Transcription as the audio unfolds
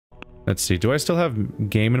Let's see, do I still have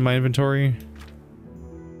game in my inventory?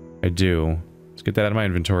 I do. Let's get that out of my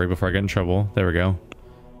inventory before I get in trouble. There we go.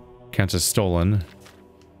 Counts as stolen.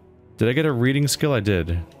 Did I get a reading skill? I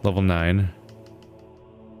did. Level 9.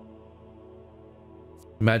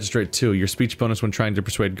 Magistrate 2. Your speech bonus when trying to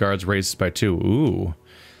persuade guards raises by 2. Ooh.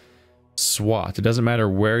 SWAT. It doesn't matter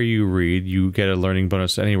where you read, you get a learning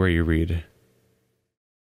bonus anywhere you read.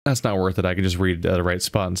 That's not worth it. I can just read at the right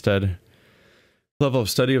spot instead. Level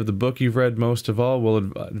of study of the book you've read most of all will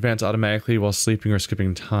advance automatically while sleeping or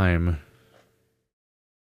skipping time.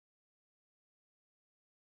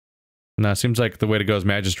 Nah, seems like the way to go is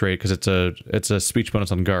magistrate because it's a speech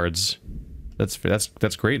bonus on guards. That's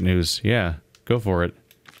great news. Yeah, go for it.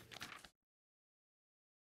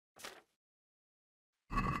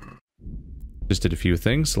 Just did a few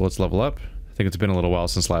things, so let's level up. I think it's been a little while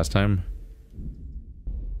since last time.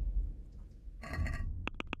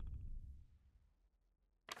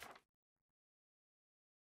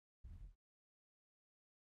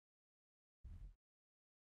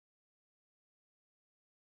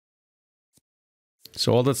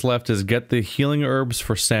 So all that's left is get the healing herbs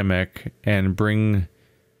for Samek and bring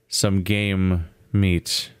some game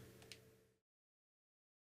meat.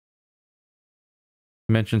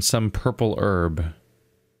 Mention some purple herb. I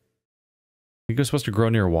think it's supposed to grow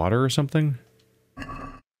near water or something?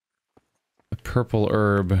 A purple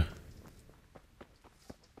herb.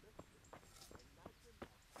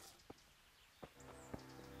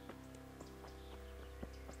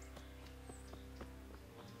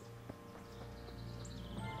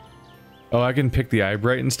 Oh, I can pick the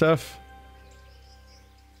eyebright and stuff?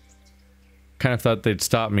 Kind of thought they'd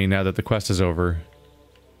stop me now that the quest is over.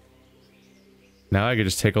 Now I could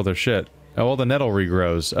just take all their shit. Oh, well, the nettle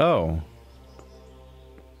regrows. Oh.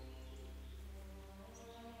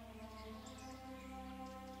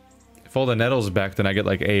 If all the nettle's back, then I get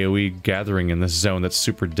like AoE gathering in this zone that's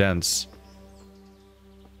super dense.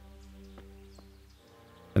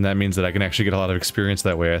 And that means that I can actually get a lot of experience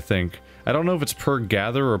that way, I think. I don't know if it's per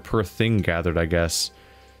gather or per thing gathered, I guess.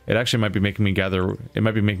 It actually might be making me gather... It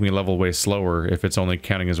might be making me level way slower if it's only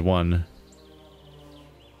counting as one.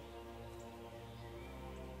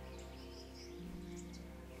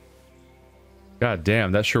 God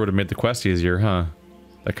damn, that sure would have made the quest easier, huh?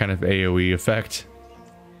 That kind of AoE effect.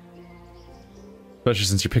 Especially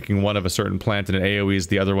since you're picking one of a certain plant and it AoEs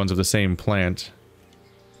the other ones of the same plant.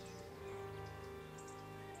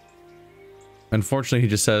 Unfortunately, he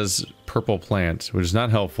just says purple plant, which is not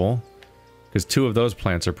helpful, because 2 of those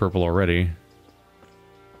plants are purple already.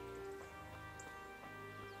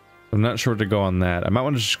 I'm not sure where to go on that. I might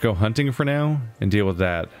want to just go hunting for now and deal with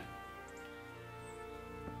that.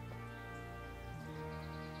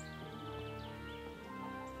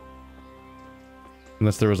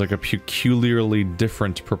 Unless there was like a peculiarly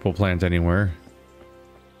different purple plant anywhere.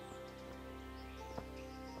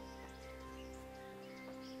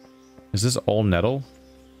 Is this all nettle?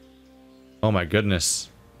 Oh my goodness.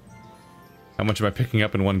 How much am I picking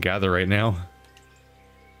up in one gather right now?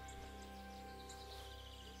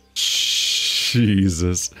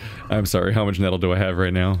 Jesus. I'm sorry, how much nettle do I have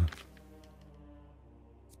right now?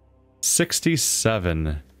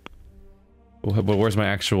 67. But where's my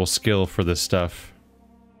actual skill for this stuff?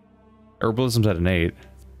 Herbalism's at an 8.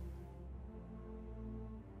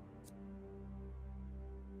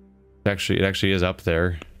 It actually is up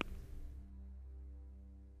there.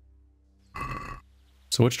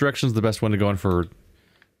 So which direction is the best one to go in for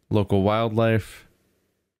local wildlife?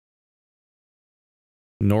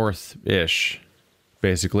 North-ish,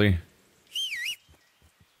 basically.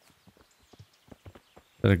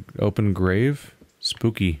 Is that an open grave?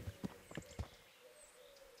 Spooky.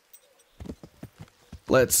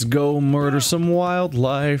 Let's go murder some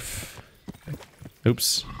wildlife.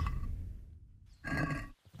 Oops.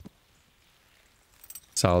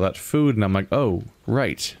 Saw that food and I'm like, oh,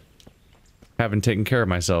 right. Haven't taken care of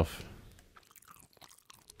myself.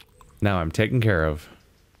 Now I'm taken care of.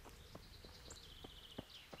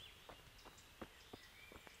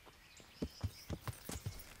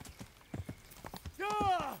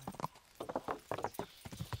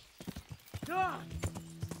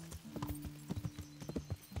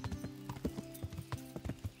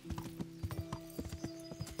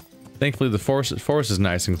 Thankfully the forest is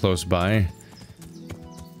nice and close by.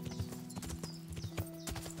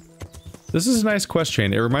 This is a nice quest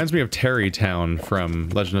chain. It reminds me of Terrytown from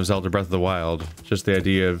Legend of Zelda Breath of the Wild. Just the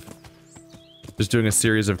idea of just doing a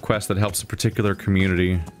series of quests that helps a particular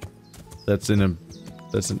community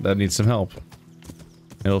that needs some help.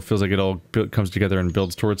 It feels like it all comes together and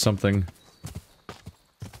builds towards something.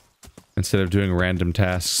 Instead of doing random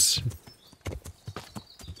tasks.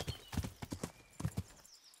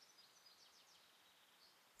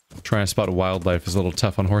 Trying to spot wildlife is a little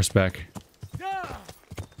tough on horseback.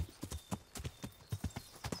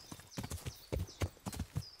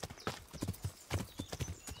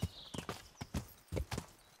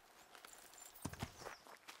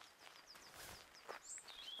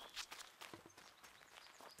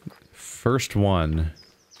 First one.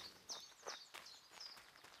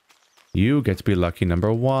 You get to be lucky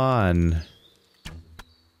number 1.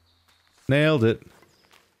 Nailed it.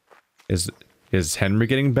 Is Henry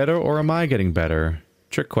getting better or am I getting better?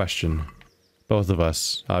 Trick question. Both of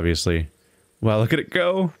us, obviously. Wow, look at it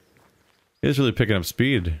go! It's really picking up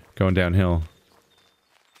speed, going downhill.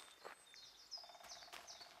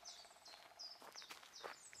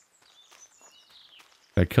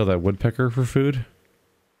 Did I kill that woodpecker for food?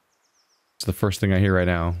 It's the first thing I hear right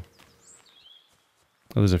now.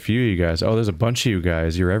 Oh, there's a few of you guys. Oh, there's a bunch of you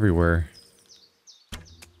guys. You're everywhere.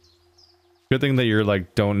 Good thing that you're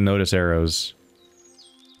like, don't notice arrows.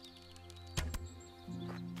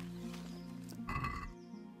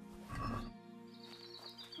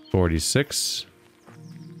 $46.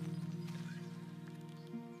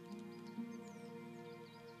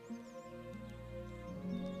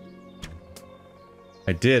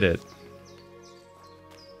 I did it.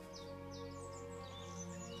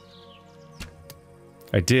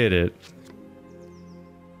 I did it.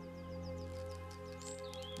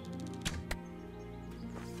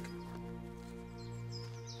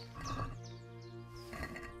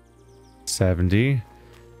 $70.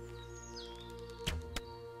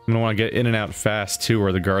 I'm gonna want to get in and out fast too,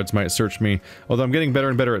 or the guards might search me. Although I'm getting better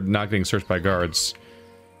and better at not getting searched by guards.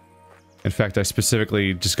 In fact, I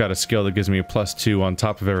specifically just got a skill that gives me a +2 on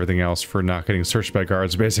top of everything else for not getting searched by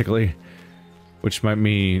guards, basically. Which might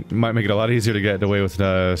make it a lot easier to get away with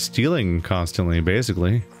stealing constantly,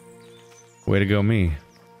 basically. Way to go, me.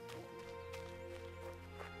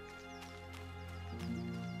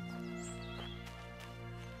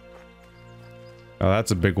 Oh,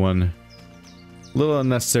 that's a big one. A little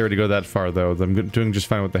unnecessary to go that far, though. I'm doing just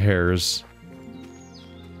fine with the hares.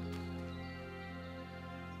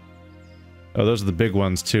 Oh, those are the big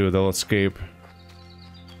ones, too. They'll escape.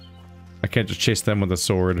 I can't just chase them with a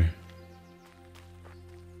sword.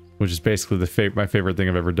 Which is basically my favorite thing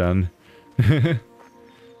I've ever done. That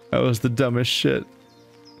was the dumbest shit.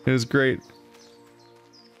 It was great.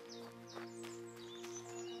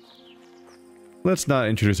 Let's not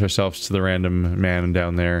introduce ourselves to the random man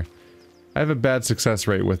down there. I have a bad success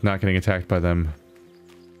rate with not getting attacked by them.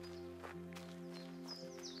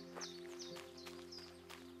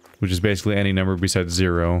 Which is basically any number besides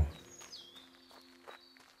 0.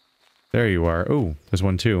 There you are. Oh, there's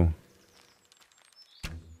one too.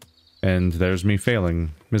 And there's me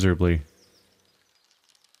failing miserably.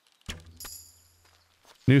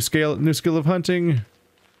 New skill of hunting.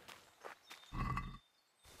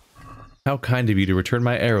 How kind of you to return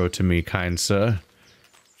my arrow to me, kind sir.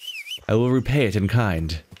 I will repay it in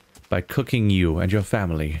kind by cooking you and your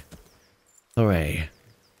family. Hooray.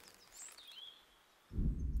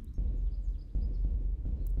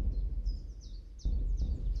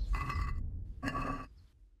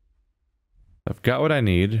 I've got what I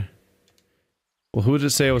need. Well, who did it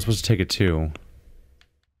say I was supposed to take it to?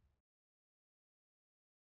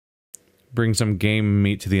 Bring some game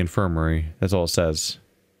meat to the infirmary. That's all it says.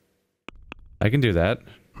 I can do that.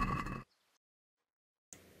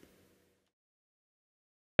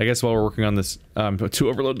 I guess while we're working on this, too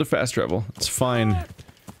overloaded to fast travel. It's fine.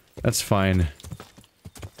 That's fine.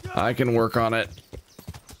 I can work on it.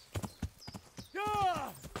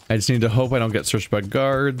 I just need to hope I don't get searched by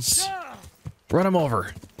guards. Run them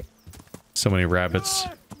over. So many rabbits.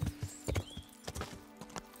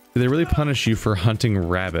 Do they really punish you for hunting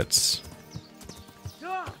rabbits?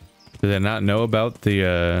 Do they not know about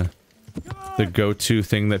the go-to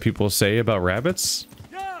thing that people say about rabbits?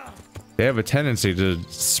 They have a tendency to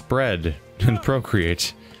spread and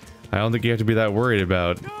procreate. I don't think you have to be that worried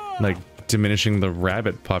about, like, diminishing the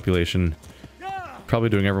rabbit population. Probably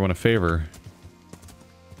doing everyone a favor.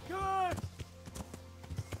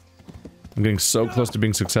 I'm getting so close to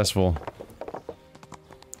being successful.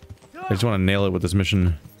 I just want to nail it with this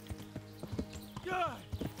mission.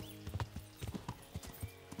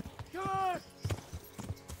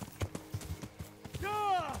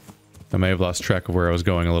 I may have lost track of where I was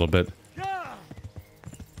going a little bit.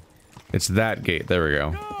 It's that gate. There we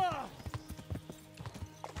go.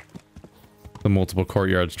 The multiple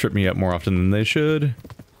courtyards trip me up more often than they should.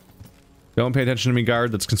 Don't pay attention to me,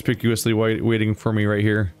 guard. That's conspicuously waiting for me right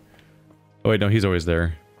here. Oh wait, no, he's always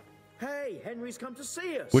there. Hey, Henry's come to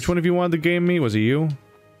see us. Which one of you wanted to game me? Was it you?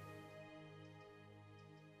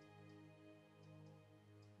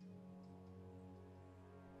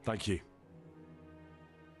 Thank you.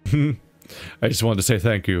 I just wanted to say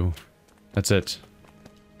thank you. That's it.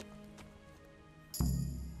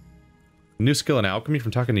 New skill in alchemy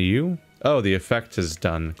from talking to you? Oh, the effect is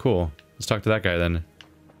done. Cool. Let's talk to that guy then.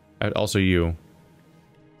 Also you.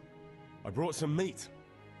 I brought some meat.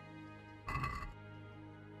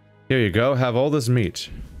 Here you go. Have all this meat.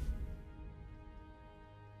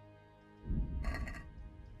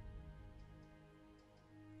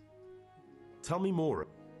 Tell me more.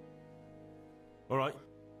 All right.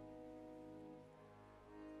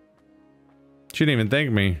 She didn't even thank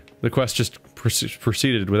me. The quest just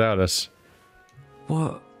proceeded without us.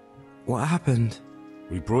 What happened?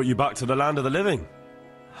 We brought you back to the land of the living.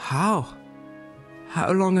 How?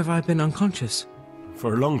 How long have I been unconscious?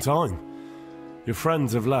 For a long time. Your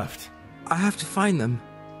friends have left. I have to find them.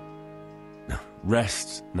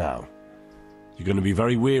 Rest now. You're going to be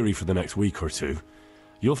very weary for the next week or two.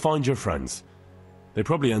 You'll find your friends. They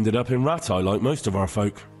probably ended up in Rattay like most of our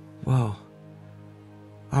folk. Well,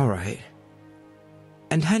 alright.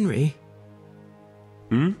 And Henry?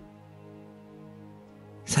 Hmm?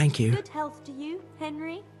 Thank you. Good health to you,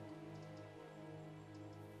 Henry.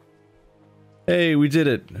 Hey, we did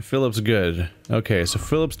it. Philip's good. Okay, so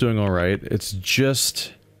Philip's doing alright. It's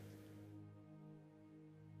just...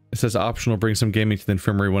 It says optional, bring some gaming to the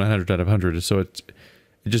infirmary 100 out of 100, so it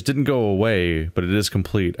just didn't go away, but it is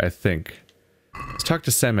complete, I think. Let's talk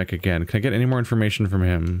to Semek again. Can I get any more information from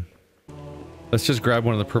him? Let's just grab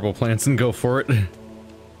one of the purple plants and go for it.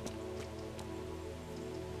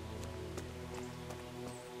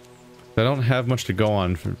 I don't have much to go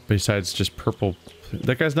on besides just purple.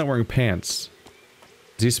 That guy's not wearing pants.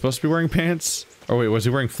 Is he supposed to be wearing pants? Oh wait, was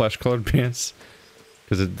he wearing flesh-colored pants?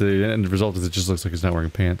 Because the end result is it just looks like he's not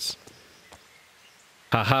wearing pants.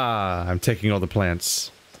 Haha! I'm taking all the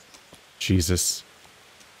plants. Jesus.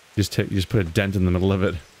 You just put a dent in the middle of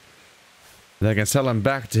it. Then I can sell them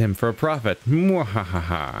back to him for a profit.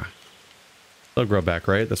 Mwahaha. They'll grow back,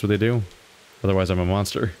 right? That's what they do? Otherwise I'm a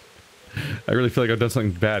monster. I really feel like I've done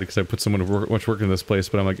something bad because I put someone much work in this place,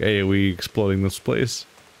 but I'm like, hey, are we exploding this place?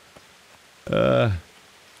 But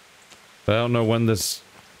I don't know when this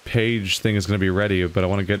page thing is going to be ready, but I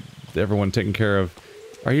want to get everyone taken care of.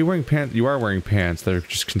 Are you wearing pants? You are wearing pants. They're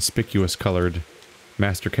just conspicuous colored.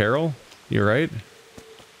 Master Carol? You right?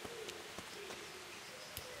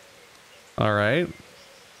 Alright.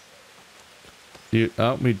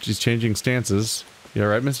 Oh, he's changing stances. You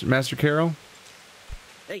alright, Master Carol?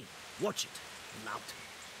 Hey, watch it, lout.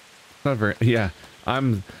 Not very. Yeah,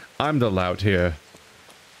 I'm the lout here.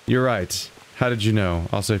 You're right. How did you know?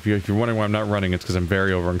 Also, if you're wondering why I'm not running, it's because I'm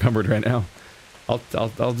very over encumbered right now.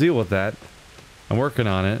 I'll deal with that. I'm working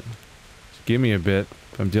on it. Just give me a bit.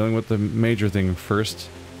 I'm dealing with the major thing first.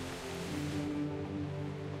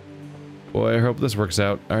 Boy, I hope this works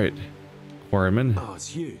out. All right, Quarryman. Oh,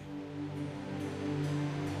 it's you.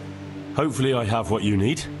 Hopefully, I have what you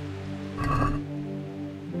need.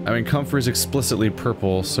 I mean, comfort is explicitly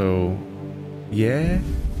purple, so yeah.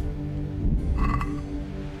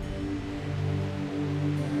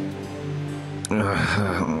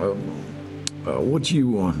 What do you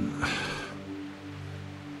want?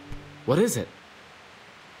 What is it?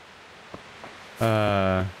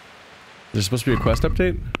 There's supposed to be a quest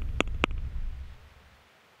update?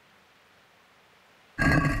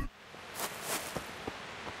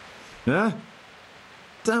 Yeah?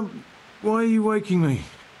 Damn, why are you waking me?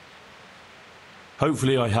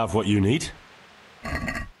 Hopefully I have what you need.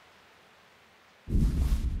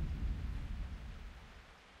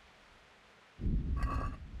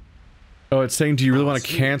 Oh, it's saying, do you really want to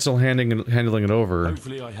cancel handling it over?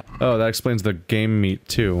 Hopefully I have. Oh, that explains the game meat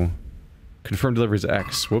too. Confirm deliveries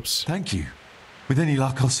X. Whoops. Thank you. With any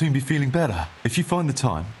luck, I'll soon be feeling better. If you find the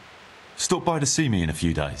time, stop by to see me in a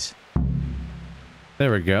few days.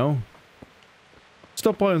 There we go.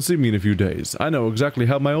 Stop by and see me in a few days. I know exactly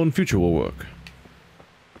how my own future will work.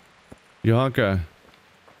 Johanka.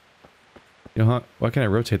 Why can't I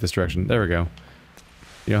rotate this direction? There we go.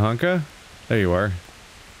 Johanka? There you are.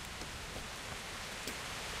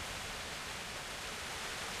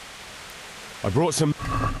 I brought some...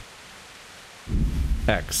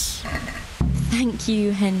 X. Thank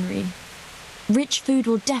you, Henry. Rich food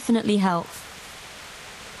will definitely help.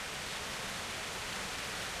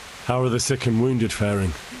 How are the sick and wounded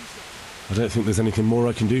faring? I don't think there's anything more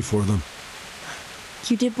I can do for them.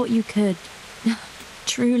 You did what you could.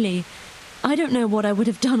 Truly. I don't know what I would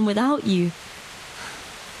have done without you.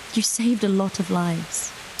 You saved a lot of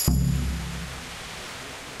lives.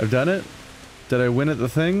 I've done it? Did I win at the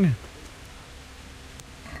thing?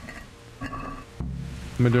 What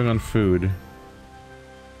am I doing on food?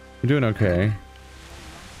 I'm doing okay.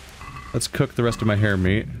 Let's cook the rest of my hare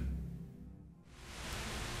meat.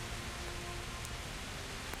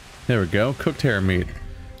 There we go, cooked hare meat.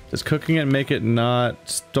 Does cooking it make it not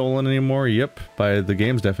stolen anymore? Yep, by the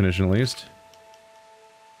game's definition at least.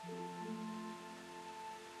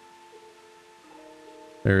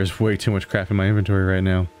 There is way too much crap in my inventory right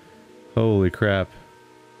now. Holy crap.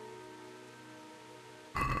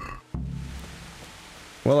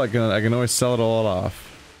 Well, I can always sell it all off.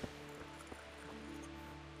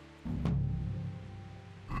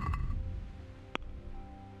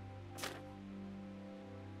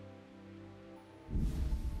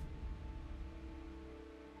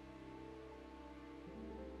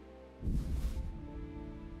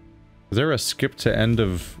 Is there a skip to end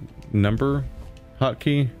of number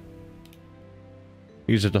hotkey?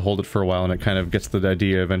 You just have to hold it for a while and it kind of gets the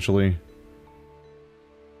idea eventually.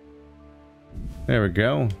 There we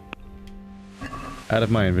go. Out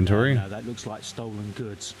of my inventory. No, that looks like stolen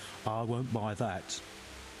goods. I won't buy that.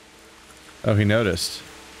 Oh, he noticed.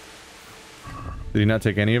 Did he not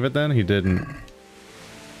take any of it then? He didn't.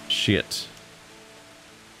 Shit.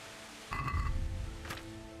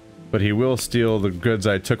 But he will steal the goods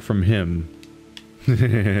I took from him.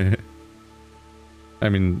 I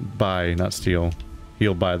mean, buy, not steal.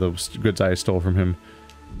 He'll buy the goods I stole from him.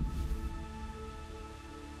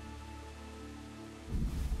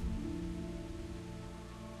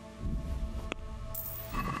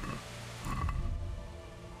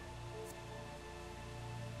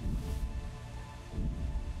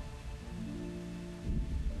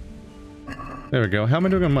 There we go. How am I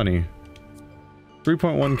doing on money?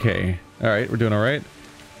 3.1k. Alright, we're doing alright.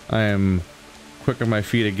 I am quick on my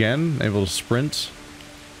feet again, able to sprint.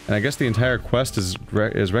 And I guess the entire quest is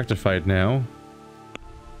rectified now.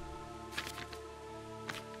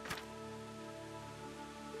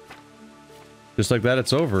 Just like that,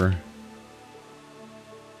 it's over.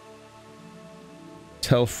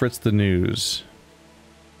 Tell Fritz the news.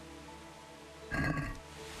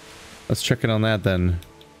 Let's check in on that then.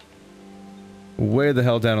 Way the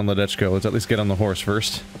hell down on Ledechko. Let's at least get on the horse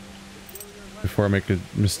first. Before I make a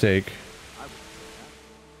mistake.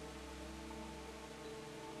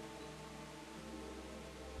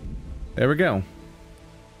 There we go.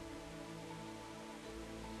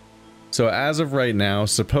 So as of right now,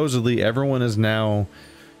 supposedly everyone is now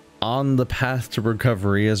on the path to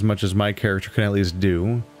recovery as much as my character can at least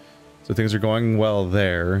do. So things are going well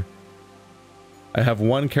there. I have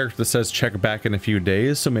one character that says check back in a few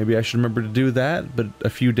days, so maybe I should remember to do that, but a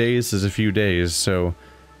few days is a few days, so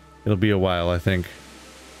it'll be a while, I think.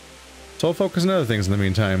 So I'll focus on other things in the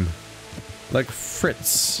meantime. Like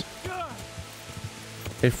Fritz.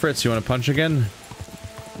 Hey Fritz, you want to punch again?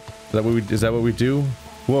 Is that what we do?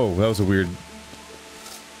 Whoa, that was a weird...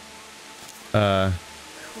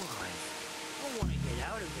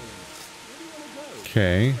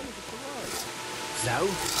 Okay. So?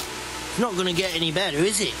 It's not gonna get any better,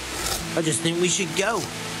 is it? I just think we should go.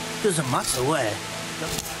 Doesn't matter where.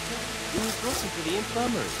 We were looking for the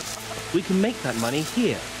infirmary. We can make that money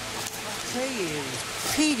here.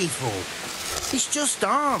 It's pitiful. It's just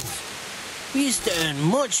arms. We used to earn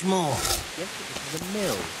much more. Yes, it was a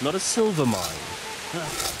mill, not a silver mine.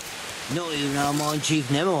 Not even our mine chief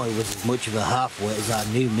Nimoy was as much of a half-wit as our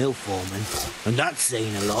new mill foreman, and that's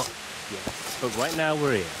saying a lot. Yeah, but right now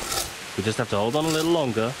we're here. We just have to hold on a little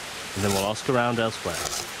longer, and then we'll ask around elsewhere.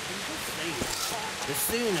 The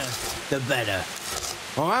sooner, the better.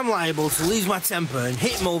 Or I'm liable to lose my temper and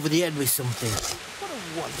hit him over the head with something. What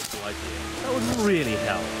a wonderful idea. That would really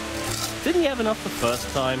help. Didn't he have enough the first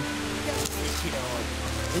time?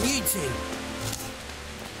 And you two.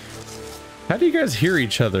 How do you guys hear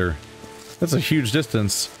each other? That's a huge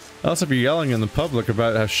distance. Also, if you're yelling in the public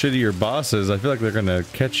about how shitty your boss is, I feel like they're gonna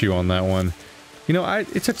catch you on that one. You know,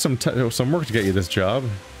 it took some work to get you this job.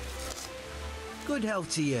 Good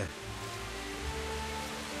health to you.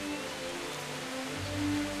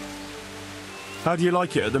 How do you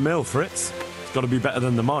like it at the mill, Fritz? It's got to be better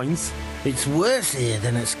than the mines. It's worse here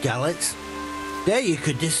than at Scarlet's. There you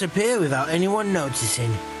could disappear without anyone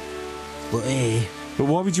noticing. But here... But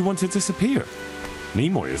why would you want to disappear?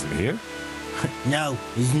 Nimoy isn't here. No,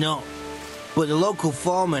 he's not. But the local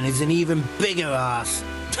foreman is an even bigger ass.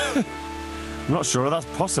 I'm not sure that's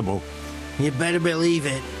possible. You better believe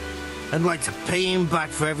it. I'd like to pay him back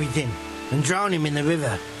for everything and drown him in the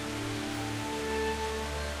river.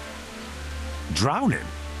 Drown him?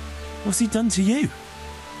 What's he done to you?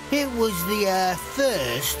 It was the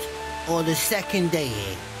first or the second day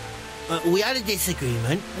here. We had a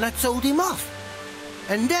disagreement and I told him off.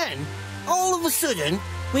 And then, all of a sudden,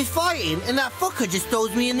 we're fighting and that fucker just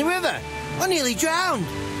throws me in the river. I nearly drowned.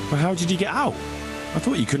 Well, how did you get out? I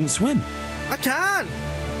thought you couldn't swim. I can.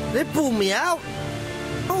 They pulled me out.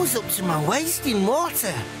 I was up to my waist in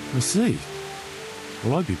water. I see.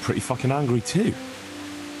 Well, I'd be pretty fucking angry too.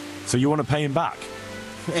 So you want to pay him back?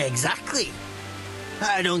 Exactly.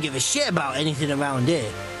 I don't give a shit about anything around here,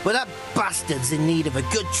 but that bastard's in need of a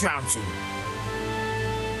good trouncing.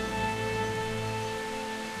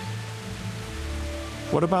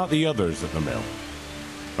 What about the others at the mill?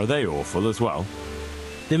 Are they awful as well?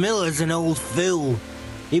 The miller's an old fool.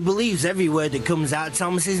 He believes every word that comes out of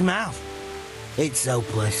Thomas's mouth. It's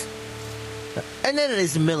hopeless. And then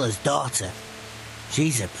there's the miller's daughter.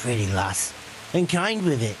 She's a pretty lass, and kind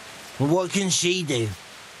with it. And what can she do?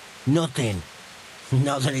 Nothing.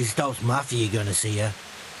 Not that it stops Matthew gonna see her.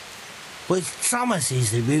 But Thomas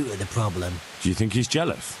is the root of the problem. Do you think he's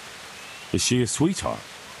jealous? Is she a sweetheart?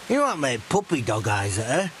 He might make puppy dog eyes at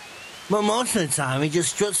her, but most of the time he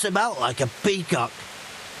just struts about like a peacock.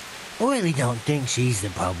 I really don't think she's the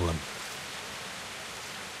problem.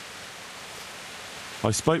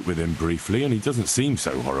 I spoke with him briefly and he doesn't seem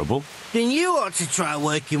so horrible. Then you ought to try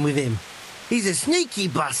working with him. He's a sneaky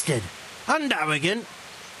bastard and arrogant.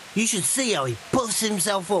 You should see how he puffs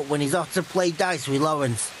himself up when he's off to play dice with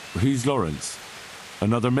Lawrence. Who's Lawrence?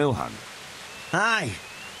 Another mill hand? Aye,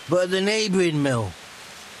 but at the neighbouring mill.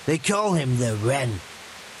 They call him the Wren.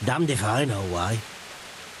 Damned if I know why.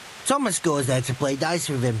 Thomas goes there to play dice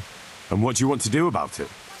with him. And what do you want to do about it?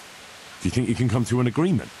 Do you think you can come to an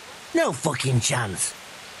agreement? No fucking chance.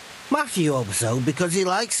 Matthew hopes so because he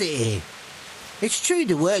likes it here. It's true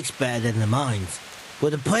the work's better than the mines,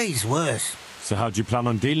 but the pay's worse. So how do you plan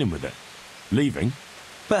on dealing with it? Leaving?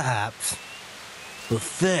 Perhaps. But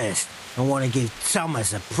first, I want to give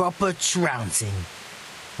Thomas a proper trouncing.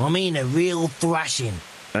 I mean a real thrashing.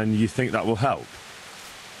 And you think that will help?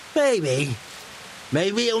 Maybe.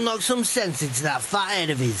 Maybe it'll knock some sense into that fat head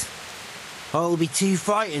of his. Or he'll be too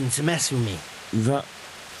frightened to mess with me. That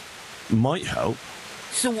might help.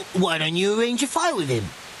 So why don't you arrange a fight with him?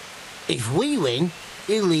 If we win,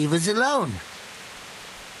 he'll leave us alone.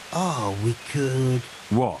 Oh, we could...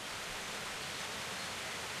 What?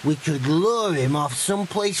 We could lure him off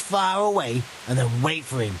someplace far away and then wait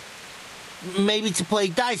for him. Maybe to play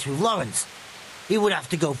dice with Lawrence. He would have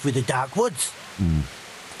to go through the dark woods.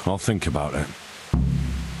 I'll think about it.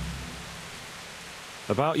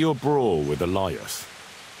 About your brawl with Elias.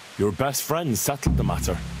 Your best friend settled the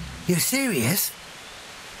matter. You're serious?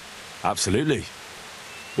 Absolutely.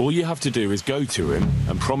 All you have to do is go to him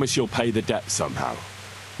and promise you'll pay the debt somehow.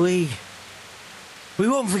 We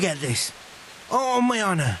won't forget this. On my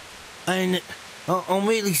honour. And I'm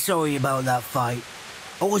really sorry about that fight.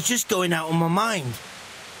 I was just going out of my mind.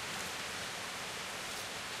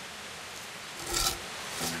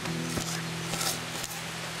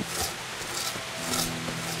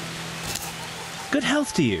 Good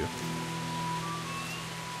health to you.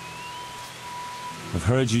 I've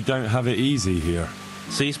heard you don't have it easy here.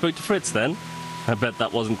 So you spoke to Fritz then? I bet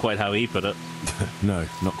that wasn't quite how he put it. No,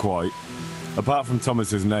 not quite. Apart from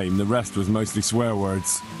Thomas's name, the rest was mostly swear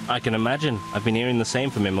words. I can imagine. I've been hearing the same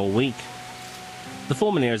from him all week. The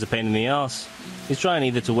foreman here is a pain in the arse. He's trying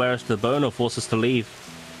either to wear us to the bone or force us to leave.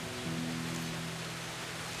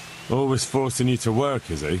 Always forcing you to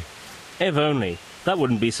work, is he? If only. That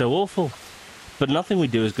wouldn't be so awful. But nothing we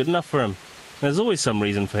do is good enough for him. There's always some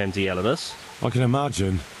reason for him to yell at us. I can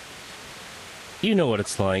imagine. You know what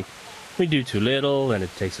it's like. We do too little, and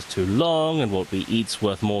it takes us too long, and what we eat's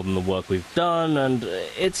worth more than the work we've done, and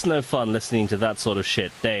it's no fun listening to that sort of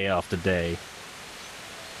shit day after day.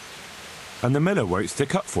 And the miller won't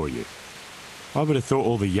stick up for you. I would have thought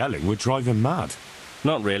all the yelling would drive him mad.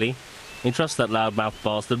 Not really. He trusts that loudmouth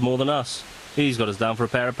bastard more than us. He's got us down for a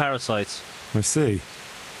pair of parasites. I see.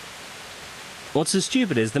 What's so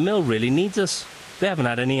stupid is the mill really needs us. They haven't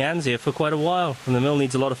had any hands here for quite a while, and the mill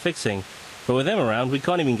needs a lot of fixing. But with them around, we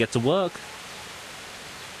can't even get to work.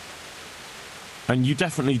 And you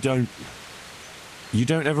definitely don't... You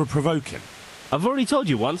don't ever provoke him? I've already told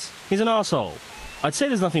you once, he's an arsehole. I'd say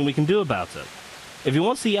there's nothing we can do about it. If he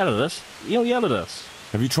wants to yell at us, he'll yell at us.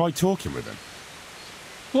 Have you tried talking with him?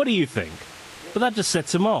 What do you think? But that just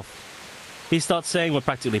sets him off. He starts saying we're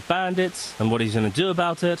practically bandits, and what he's going to do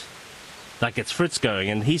about it. That gets Fritz going,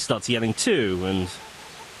 and he starts yelling too, and...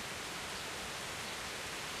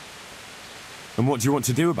 And what do you want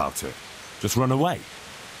to do about it? Just run away?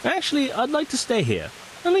 Actually, I'd like to stay here,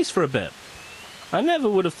 at least for a bit. I never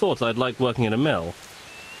would have thought I'd like working in a mill,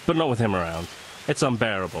 but not with him around. It's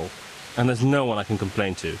unbearable, and there's no one I can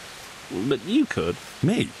complain to. But you could.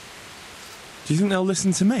 Me? Do you think they'll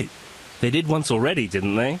listen to me? They did once already,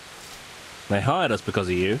 didn't they? They hired us because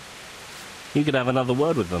of you. You could have another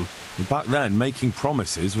word with them. Back then, making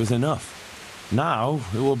promises was enough. Now,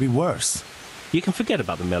 it will be worse. You can forget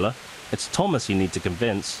about the miller. It's Thomas you need to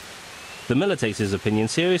convince. The miller takes his opinion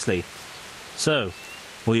seriously. So,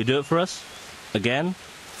 will you do it for us? Again?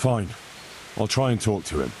 Fine. I'll try and talk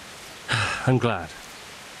to him. I'm glad.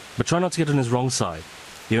 But try not to get on his wrong side.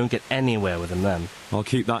 You won't get anywhere with him then. I'll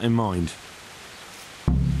keep that in mind.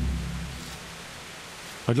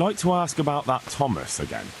 I'd like to ask about that Thomas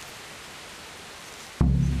again.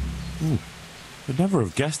 I'd never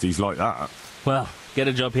have guessed he's like that. Well, get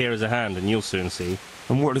a job here as a hand and you'll soon see.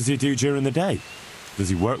 And what does he do during the day? Does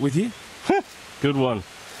he work with you? Good one.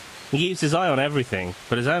 He keeps his eye on everything,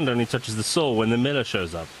 but his hand only touches the saw when the miller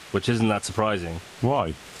shows up, which isn't that surprising.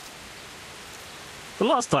 Why? The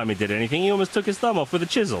last time he did anything, he almost took his thumb off with a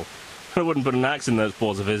chisel. I wouldn't put an axe in those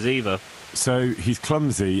paws of his either. So he's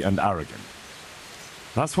clumsy and arrogant.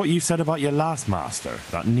 That's what you said about your last master,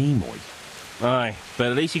 that Nimoy. Aye, but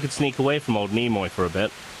at least you could sneak away from old Nimoy for a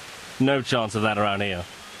bit. No chance of that around here.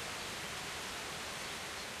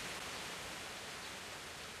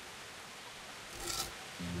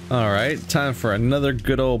 Alright, time for another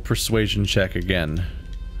good old persuasion check again.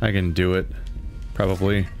 I can do it.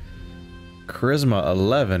 Probably. Charisma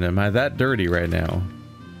 11. Am I that dirty right now?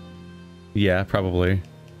 Yeah, probably.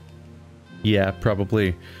 Yeah,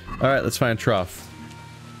 probably. Alright, let's find a trough.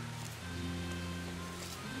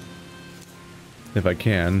 If I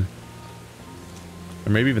can. Or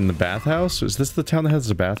maybe even the bathhouse? Is this the town that has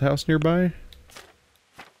a bathhouse nearby?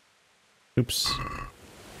 Oops.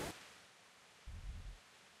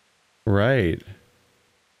 Right.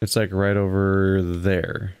 It's like right over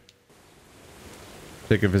there.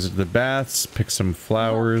 Take a visit to the baths, pick some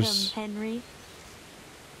flowers. Welcome, Henry.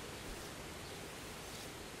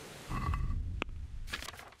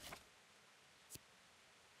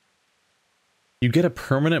 You get a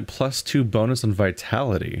permanent +2 bonus on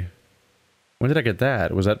vitality. When did I get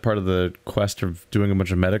that? Was that part of the quest of doing a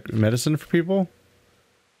bunch of medicine for people?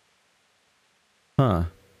 Huh.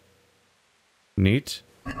 Neat.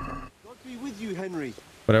 God be with you, Henry.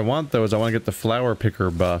 What I want though is I want to get the flower picker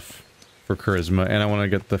buff for charisma, and I want to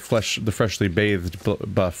get the freshly bathed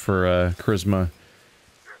buff for charisma.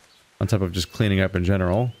 On top of just cleaning up in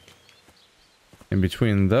general. In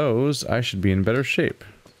between those, I should be in better shape.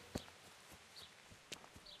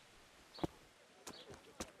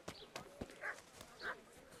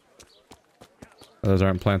 Those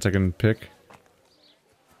aren't plants I can pick.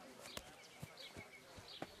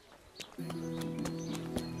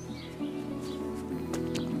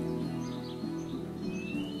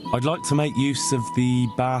 I'd like to make use of the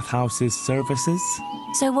bathhouse's services.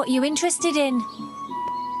 So what you interested in?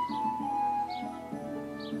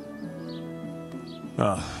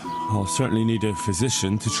 I'll certainly need a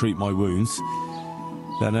physician to treat my wounds.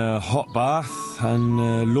 Then a hot bath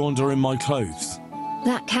and laundering my clothes.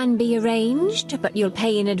 That can be arranged, but you'll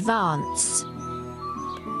pay in advance.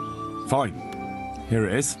 Fine. Here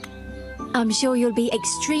it is. I'm sure you'll be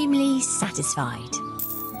extremely satisfied.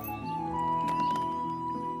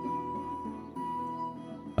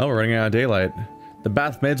 Oh, we're running out of daylight. The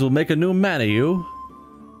bathmaids will make a new man of you.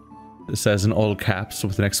 It says in all caps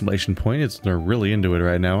with an exclamation point. They're really into it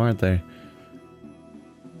right now, aren't they?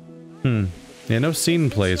 Yeah, no scene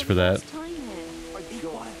plays for that.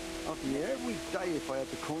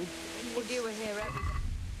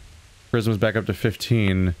 Charisma's back up to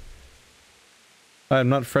 15. I'm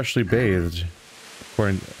not freshly bathed.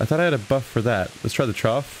 I thought I had a buff for that. Let's try the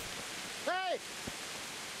trough. Hey!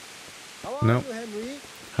 How are Nope. you, Henry?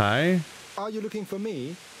 Hi? Are you looking for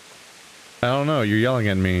me? I don't know. You're yelling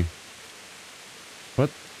at me. What?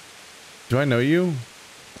 Do I know you?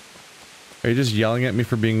 Are you just yelling at me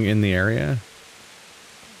for being in the area?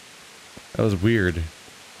 That was weird.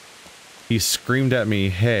 He screamed at me,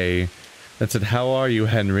 hey. That said, how are you,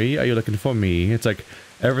 Henry? Are you looking for me? It's like,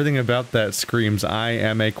 everything about that screams, I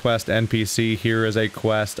am a quest NPC, here is a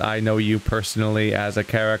quest, I know you personally as a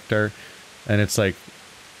character. And it's like,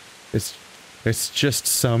 it's just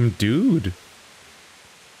some dude.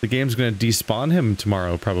 The game's gonna despawn him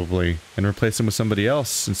tomorrow, probably, and replace him with somebody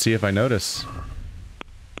else, and see if I notice.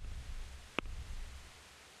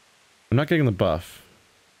 I'm not getting the buff.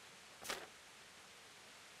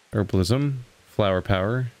 Herbalism, flower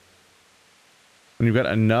power. When you've got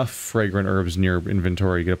enough fragrant herbs in your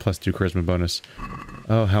inventory, you get a +2 charisma bonus.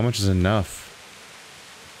 Oh, how much is enough?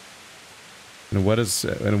 And what is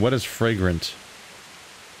fragrant?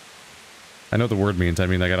 I know what the word means. I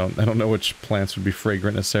mean, like, I don't know which plants would be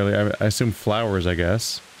fragrant necessarily. I assume flowers, I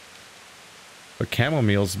guess. But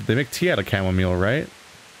chamomiles, they make tea out of chamomile, right?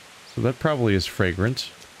 So that probably is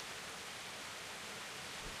fragrant.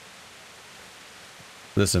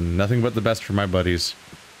 Listen, nothing but the best for my buddies.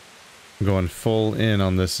 I'm going full in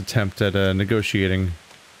on this attempt at negotiating,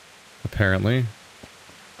 apparently.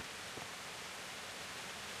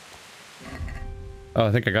 Oh,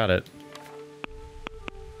 I think I got it.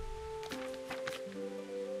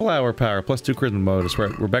 Flower power, plus 2 charisma bonus.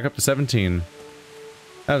 We're back up to 17.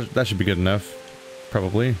 That should be good enough.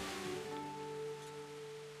 Probably.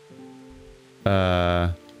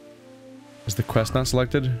 Is the quest not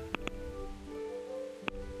selected?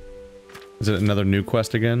 Is it another new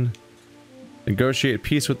quest again? Negotiate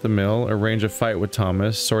peace with the mill, arrange a fight with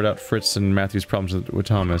Thomas, sort out Fritz and Matthew's problems with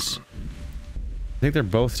Thomas. I think they're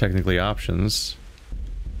both technically options.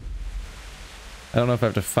 I don't know if I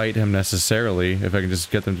have to fight him necessarily, if I can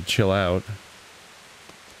just get them to chill out.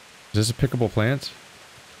 Is this a pickable plant?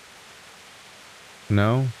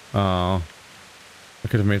 No? Aw. I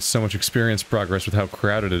could have made so much experience progress with how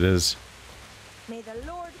crowded it is. May the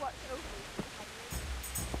Lord watch over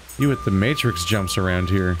You with the Matrix jumps around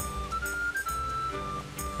here.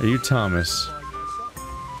 Are you Thomas?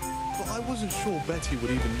 But I wasn't sure Betty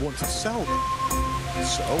would even want to sell them.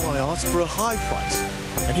 So I asked for a high price.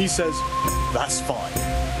 And he says, that's fine.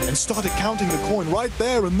 And started counting the coin right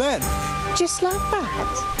there and then. Just like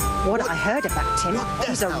that? What I heard about him,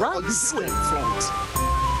 he's a right skinflint.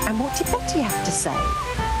 And what did Betty have to say?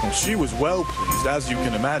 And she was well pleased, as you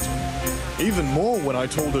can imagine. Even more when I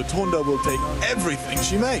told her Tonda will take everything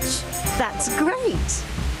she makes. That's great.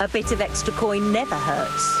 A bit of extra coin never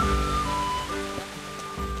hurts.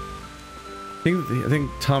 I think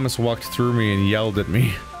Thomas walked through me and yelled at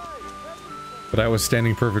me. But I was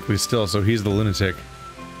standing perfectly still, so he's the lunatic.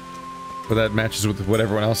 But that matches with what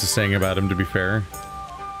everyone else is saying about him, to be fair.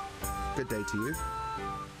 Good day to you.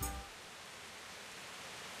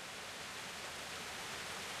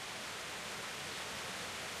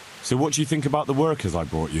 So what do you think about the workers I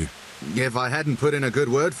brought you? If I hadn't put in a good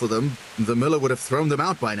word for them, the miller would have thrown them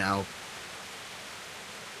out by now.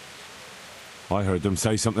 I heard them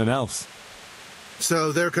say something else.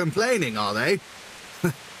 So they're complaining, are they?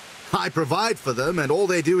 I provide for them, and all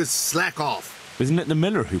they do is slack off. Isn't it the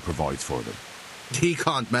miller who provides for them? He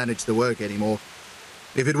can't manage the work anymore.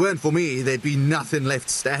 If it weren't for me, there'd be nothing left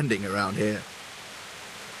standing around here.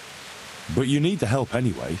 But you need the help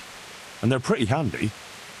anyway, and they're pretty handy.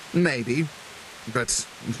 Maybe, but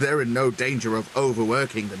they're in no danger of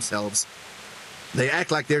overworking themselves. They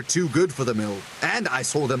act like they're too good for the mill, and I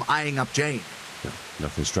saw them eyeing up Jane.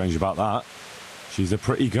 Nothing strange about that. She's a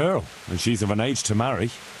pretty girl, and she's of an age to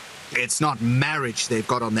marry. It's not marriage they've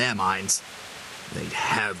got on their minds. They'd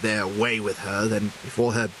have their way with her, then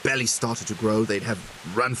before her belly started to grow, they'd have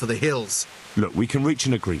run for the hills. Look, we can reach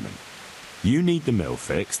an agreement. You need the mill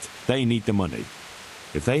fixed, they need the money.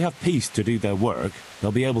 If they have peace to do their work,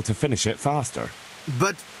 they'll be able to finish it faster.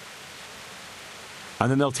 But...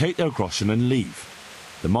 And then they'll take their groschen and leave.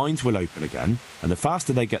 The mines will open again, and the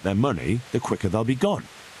faster they get their money, the quicker they'll be gone.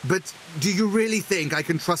 But do you really think I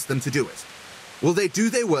can trust them to do it? Will they do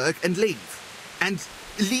their work and leave? And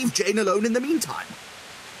leave Jane alone in the meantime?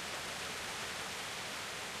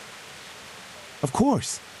 Of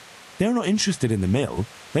course. They're not interested in the mill.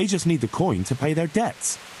 They just need the coin to pay their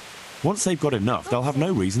debts. Once they've got enough, they'll have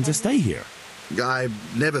no reason to stay here. I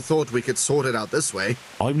never thought we could sort it out this way.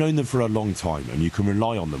 I've known them for a long time, and you can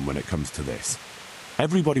rely on them when it comes to this.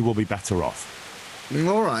 Everybody will be better off.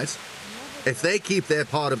 All right. If they keep their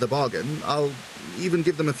part of the bargain, I'll even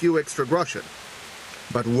give them a few extra groschen.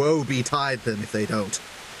 But woe betide them if they don't.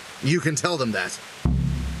 You can tell them that.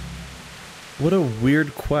 What a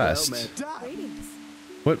weird quest.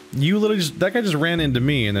 What? You literally just... That guy just ran into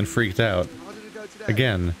me and then freaked out.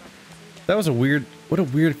 Again. That was a weird... What a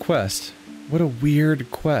weird quest. What a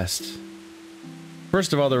weird quest.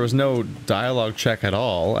 First of all, there was no dialogue check at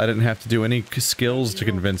all. I didn't have to do any skills to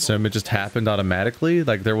convince him. It just happened automatically.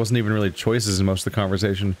 Like, there wasn't even really choices in most of the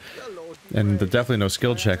conversation. And definitely no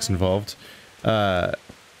skill checks involved. But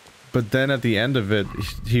then at the end of it,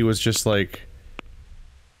 he was just like...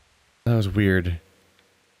 That was weird.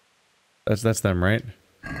 That's them, right?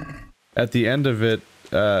 At the end of it,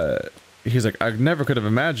 he's like, I never could have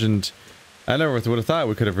imagined... I never would have thought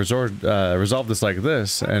we could have resolved this like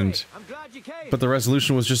this, and... But the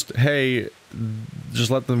resolution was just, hey, just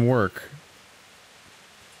let them work.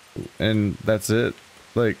 And that's it.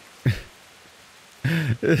 Like...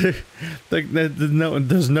 like,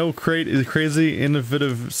 there's no crazy,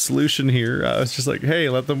 innovative solution here. I was just like, hey,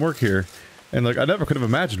 let them work here. And like, I never could have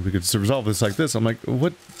imagined we could resolve this like this. I'm like,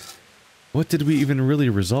 what did we even really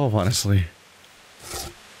resolve, honestly?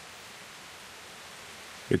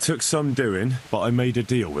 It took some doing, but I made a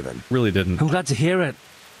deal with him. Really didn't. I'm glad to hear it.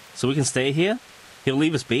 So we can stay here? He'll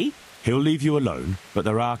leave us be? He'll leave you alone, but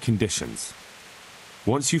there are conditions.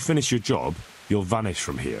 Once you finish your job, you'll vanish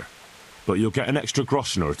from here. But you'll get an extra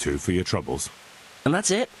groschen or two for your troubles. And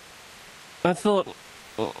that's it? I thought...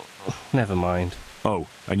 Oh, never mind. Oh,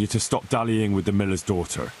 and you're to stop dallying with the miller's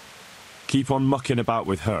daughter. Keep on mucking about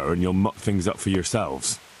with her and you'll muck things up for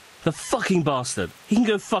yourselves. The fucking bastard! He can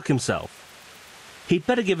go fuck himself. He'd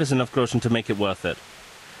better give us enough groschen to make it worth it.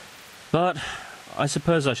 But I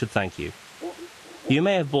suppose I should thank you. You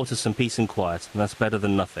may have bought us some peace and quiet, and that's better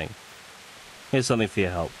than nothing. Here's something for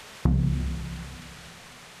your help.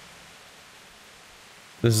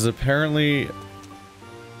 This is apparently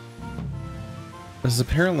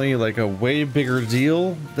like a way bigger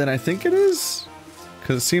deal than I think it is,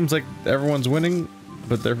 because it seems like everyone's winning,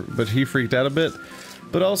 but he freaked out a bit.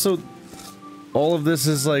 But also, all of this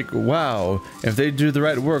is like, wow, if they do the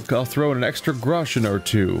right work, I'll throw in an extra groschen or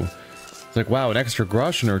two. It's like, wow, an extra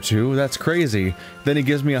groschen or two? That's crazy. Then he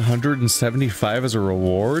gives me 175 as a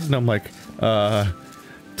reward, and I'm like,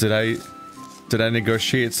 did I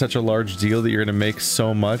negotiate such a large deal that you're gonna make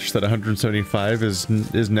so much that 175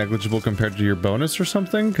 is negligible compared to your bonus or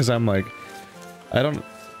something? Because I'm like,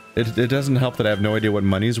 it doesn't help that I have no idea what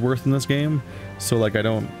money's worth in this game. So like, I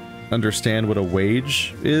don't understand what a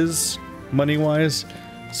wage is money-wise.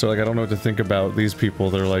 So like, I don't know what to think about these people.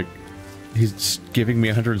 They're like, he's just giving me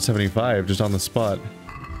 175 just on the spot.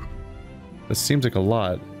 This seems like a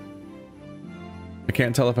lot. I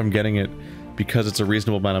can't tell if I'm getting it because it's a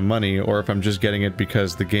reasonable amount of money, or if I'm just getting it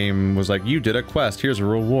because the game was like, you did a quest, here's a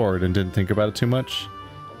reward, and didn't think about it too much.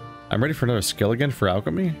 I'm ready for another skill again for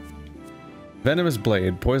alchemy. Venomous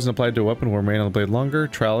blade. Poison applied to a weapon will remain on the blade longer.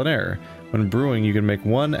 Trial and error. When brewing, you can make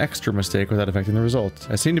one extra mistake without affecting the result.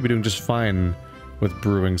 I seem to be doing just fine with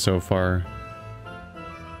brewing so far.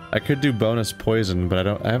 I could do bonus poison, but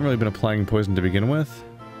I haven't really been applying poison to begin with.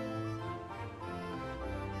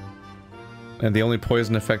 And the only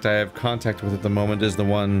poison effect I have contact with at the moment is the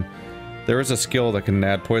one... There is a skill that can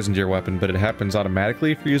add poison to your weapon, but it happens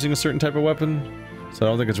automatically if you're using a certain type of weapon. So I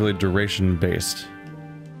don't think it's really duration based.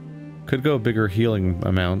 Could go bigger healing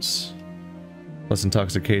amounts. Less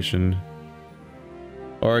intoxication.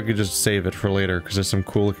 Or I could just save it for later, because there's some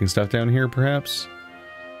cool looking stuff down here, perhaps.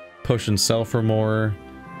 Potions sell for more.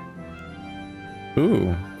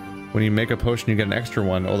 Ooh. When you make a potion, you get an extra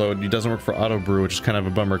one, although it doesn't work for auto brew, which is kind of a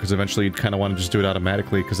bummer, because eventually you'd kind of want to just do it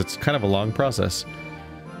automatically, because it's kind of a long process.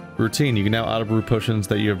 Routine. You can now auto brew potions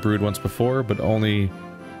that you have brewed once before, but you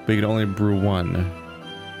can only brew one.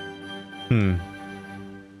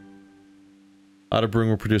 Auto brewing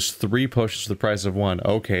will produce 3 potions for the price of 1.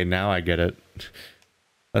 Okay, now I get it.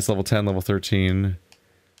 That's level 10, level 13.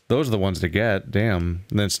 Those are the ones to get. Damn.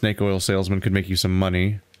 And then snake oil salesman could make you some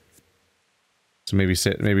money. So maybe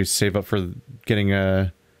save up for getting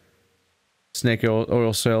a snake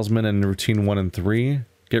oil salesman and routine 1 and 3.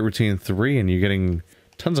 Get routine 3 and you're getting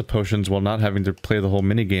tons of potions while not having to play the whole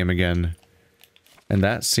minigame again. And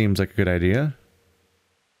that seems like a good idea.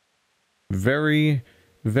 Very,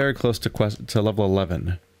 very close to level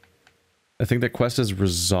 11. I think that quest is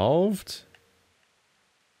resolved.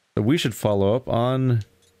 So we should follow up on...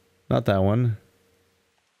 Not that one.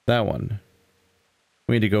 That one.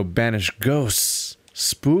 We need to go banish ghosts.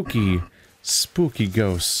 Spooky. Spooky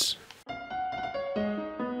ghosts.